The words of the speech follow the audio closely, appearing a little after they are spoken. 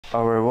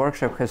Our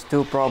workshop has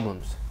two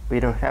problems. We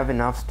don't have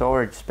enough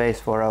storage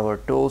space for our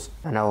tools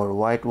and our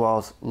white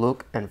walls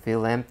look and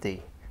feel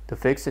empty. To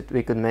fix it,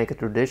 we could make a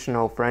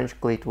traditional French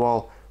cleat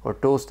wall or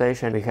tool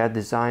station we had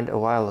designed a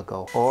while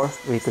ago. Or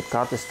we could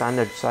cut the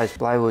standard size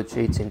plywood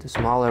sheets into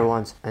smaller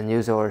ones and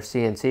use our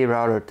CNC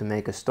router to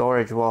make a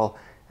storage wall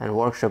and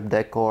workshop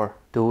decor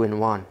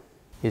 2-in-1.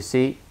 You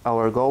see,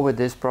 our goal with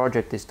this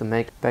project is to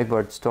make a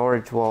pegboard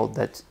storage wall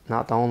that's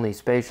not only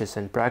spacious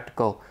and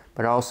practical,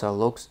 but also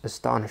looks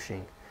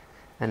astonishing.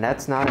 And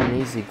that's not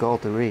an easy goal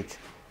to reach.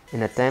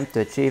 In attempt to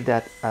achieve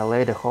that, I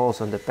laid the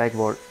holes on the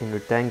pegboard in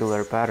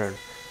rectangular pattern.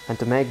 And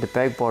to make the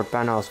pegboard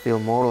panels feel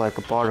more like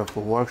a part of a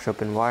workshop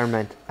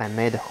environment, I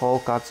made the hole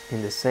cuts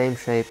in the same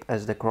shape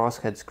as the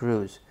crosshead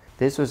screws.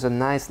 This was a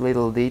nice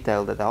little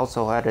detail that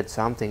also added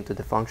something to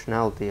the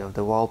functionality of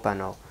the wall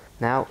panel.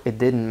 Now, it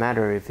didn't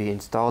matter if we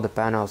installed the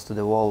panels to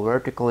the wall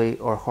vertically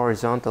or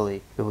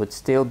horizontally, we would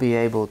still be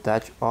able to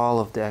attach all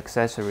of the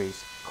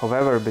accessories.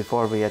 However,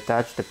 before we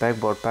attached the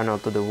pegboard panel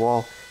to the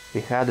wall,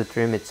 we had to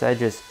trim its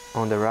edges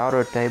on the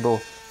router table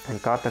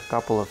and cut a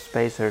couple of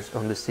spacers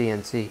on the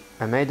CNC.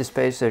 I made the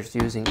spacers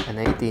using an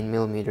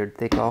 18mm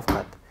thick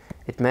offcut.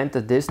 It meant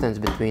the distance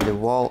between the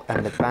wall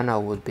and the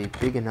panel would be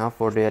big enough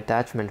for the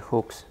attachment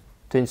hooks.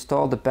 To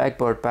install the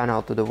pegboard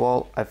panel to the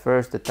wall, I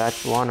first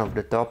attached one of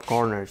the top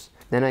corners.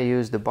 Then I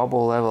used the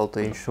bubble level to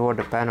ensure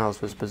the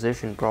panels was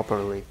positioned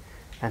properly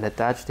and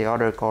attached the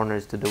other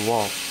corners to the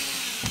wall.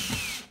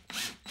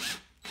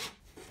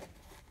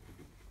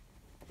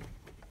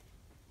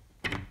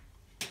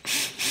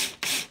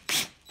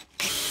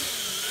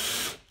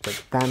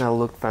 The panel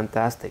looked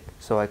fantastic,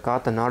 so I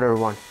cut another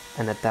one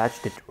and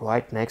attached it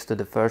right next to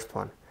the first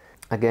one.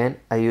 Again,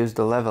 I used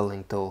the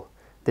leveling tool,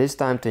 this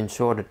time to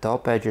ensure the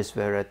top edges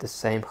were at the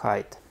same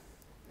height.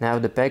 Now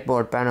the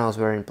pegboard panels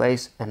were in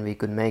place and we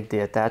could make the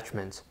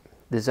attachments.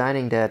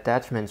 Designing the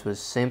attachments was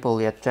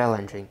simple yet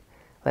challenging.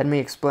 Let me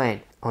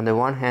explain. On the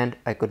one hand,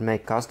 I could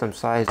make custom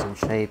size and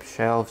shape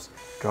shelves,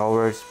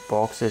 drawers,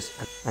 boxes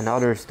and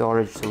other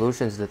storage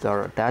solutions that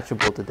are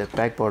attachable to the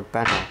pegboard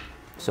panel.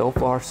 So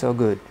far so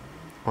good.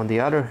 On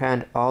the other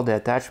hand, all the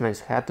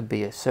attachments had to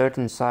be a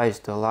certain size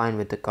to align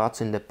with the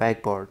cuts in the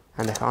pegboard,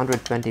 and the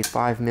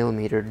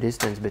 125mm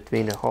distance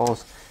between the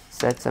holes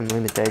set some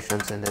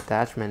limitations in the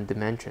attachment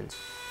dimensions.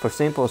 For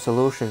simple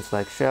solutions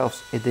like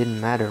shelves, it didn't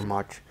matter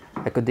much.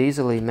 I could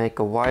easily make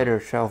a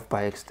wider shelf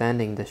by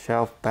extending the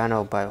shelf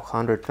panel by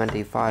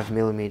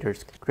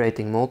 125mm,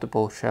 creating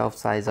multiple shelf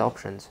size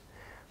options.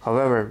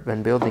 However,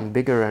 when building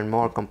bigger and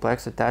more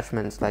complex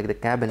attachments like the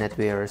cabinet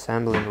we are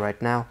assembling right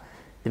now,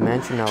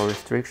 dimensional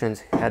restrictions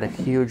had a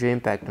huge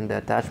impact on the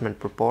attachment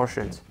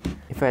proportions.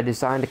 If I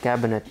designed the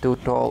cabinet too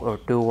tall or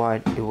too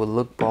wide, it would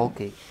look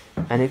bulky.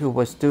 And if it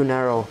was too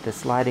narrow, the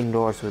sliding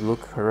doors would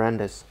look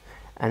horrendous.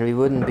 And we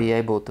wouldn't be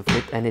able to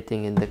fit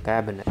anything in the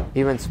cabinet,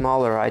 even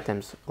smaller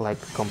items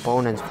like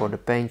components for the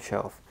paint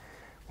shelf.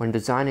 When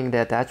designing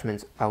the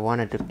attachments, I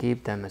wanted to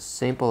keep them as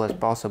simple as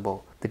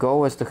possible. The goal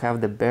was to have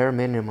the bare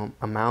minimum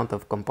amount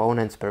of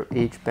components per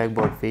each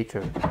pegboard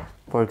feature.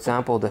 For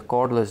example, the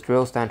cordless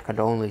drill stand had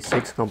only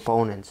 6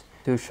 components,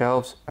 2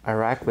 shelves, a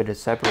rack with a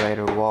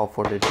separator wall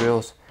for the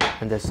drills,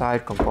 and the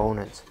side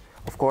components.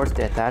 Of course,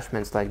 the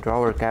attachments like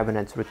drawer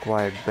cabinets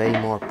required way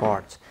more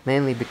parts,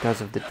 mainly because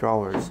of the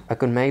drawers. I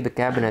could make the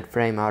cabinet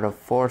frame out of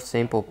 4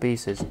 simple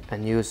pieces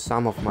and use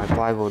some of my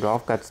plywood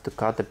offcuts to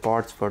cut the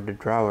parts for the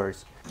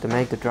drawers. To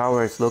make the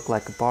drawers look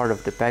like a part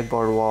of the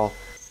pegboard wall,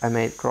 I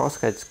made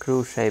crosshead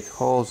screw-shaped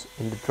holes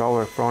in the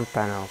drawer front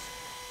panels.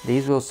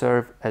 These will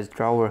serve as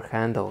drawer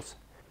handles.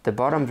 The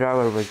bottom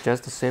drawer was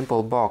just a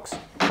simple box,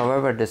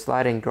 however the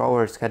sliding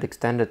drawers had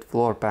extended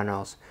floor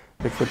panels,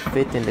 which would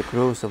fit in the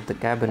grooves of the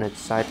cabinet's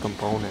side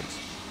components.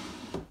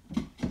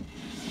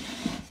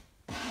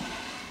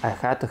 I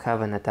had to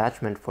have an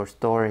attachment for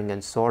storing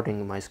and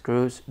sorting my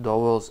screws,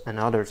 dowels and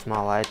other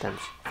small items.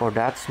 For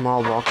that,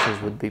 small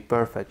boxes would be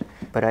perfect,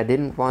 but I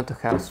didn't want to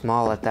have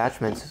small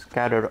attachments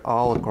scattered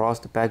all across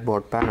the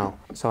pegboard panel,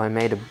 so I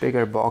made a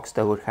bigger box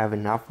that would have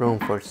enough room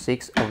for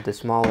 6 of the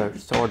smaller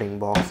sorting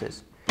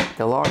boxes.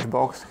 The large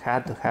box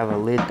had to have a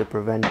lid to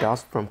prevent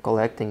dust from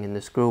collecting in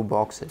the screw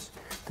boxes.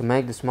 To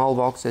make the small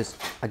boxes,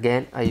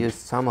 again I used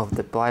some of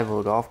the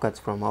plywood offcuts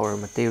from our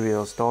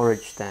material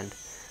storage stand.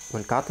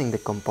 When cutting the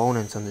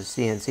components on the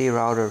CNC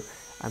router,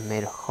 I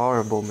made a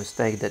horrible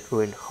mistake that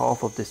ruined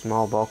half of the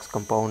small box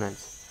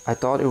components. I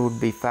thought it would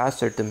be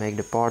faster to make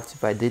the parts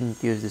if I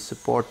didn't use the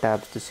support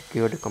tabs to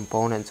secure the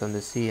components on the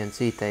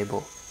CNC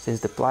table. Since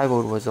the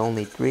plywood was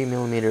only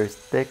 3mm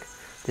thick,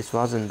 this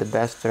wasn't the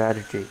best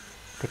strategy.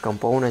 The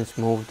components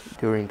moved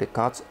during the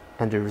cuts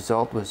and the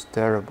result was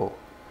terrible.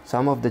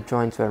 Some of the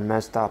joints were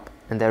messed up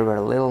and there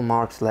were little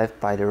marks left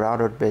by the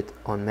router bit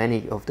on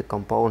many of the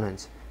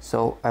components,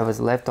 so I was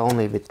left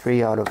only with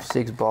 3 out of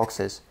 6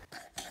 boxes.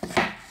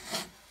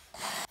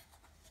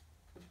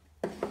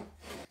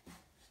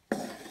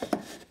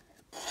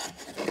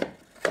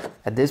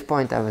 At this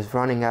point I was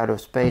running out of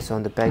space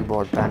on the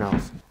pegboard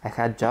panels. I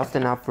had just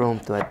enough room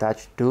to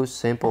attach 2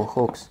 simple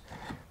hooks.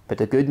 But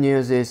the good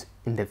news is,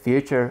 In the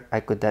future, I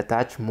could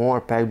attach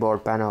more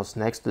pegboard panels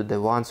next to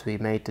the ones we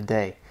made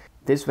today.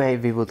 This way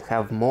we would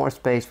have more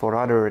space for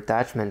other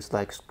attachments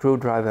like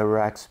screwdriver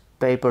racks,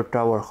 paper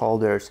tower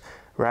holders,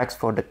 racks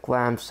for the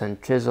clamps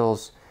and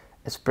chisels,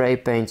 a spray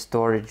paint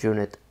storage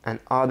unit, and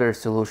other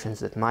solutions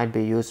that might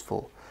be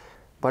useful.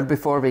 But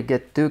before we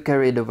get too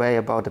carried away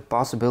about the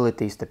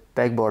possibilities the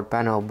pegboard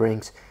panel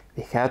brings,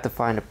 we have to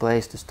find a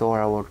place to store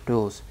our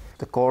tools.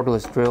 The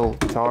cordless drill,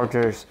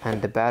 chargers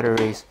and the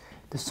batteries,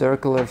 the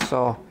circular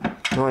saw,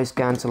 noise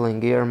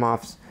cancelling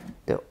earmuffs,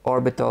 the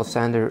orbital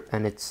sander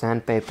and its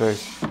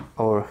sandpapers,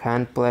 our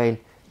hand plane,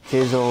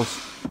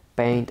 chisels,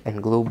 paint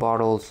and glue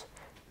bottles,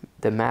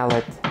 the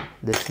mallet,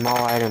 the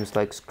small items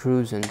like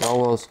screws and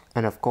dowels,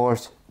 and of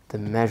course the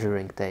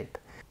measuring tape.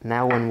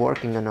 Now when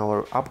working on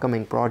our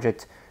upcoming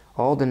projects,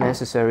 all the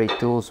necessary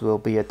tools will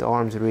be at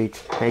arm's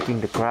reach,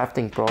 making the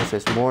crafting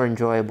process more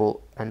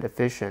enjoyable and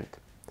efficient.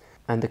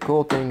 And the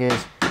cool thing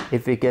is,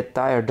 if we get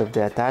tired of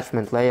the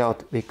attachment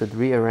layout, we could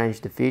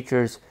rearrange the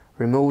features,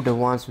 remove the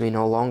ones we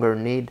no longer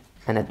need,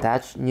 and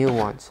attach new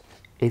ones.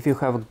 If you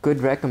have a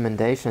good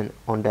recommendation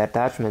on the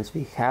attachments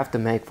we have to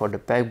make for the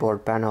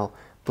pegboard panel,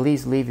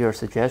 please leave your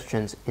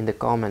suggestions in the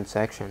comment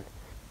section.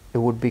 It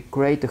would be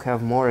great to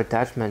have more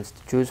attachments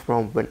to choose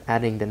from when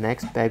adding the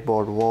next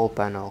pegboard wall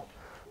panel.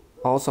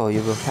 Also,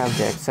 you will have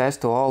the access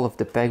to all of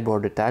the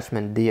pegboard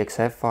attachment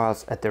DXF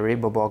files at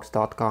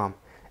aribabox.com.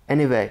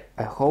 Anyway,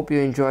 I hope you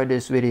enjoyed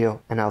this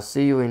video and I'll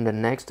see you in the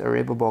next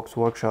Aribabox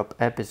Workshop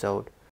episode.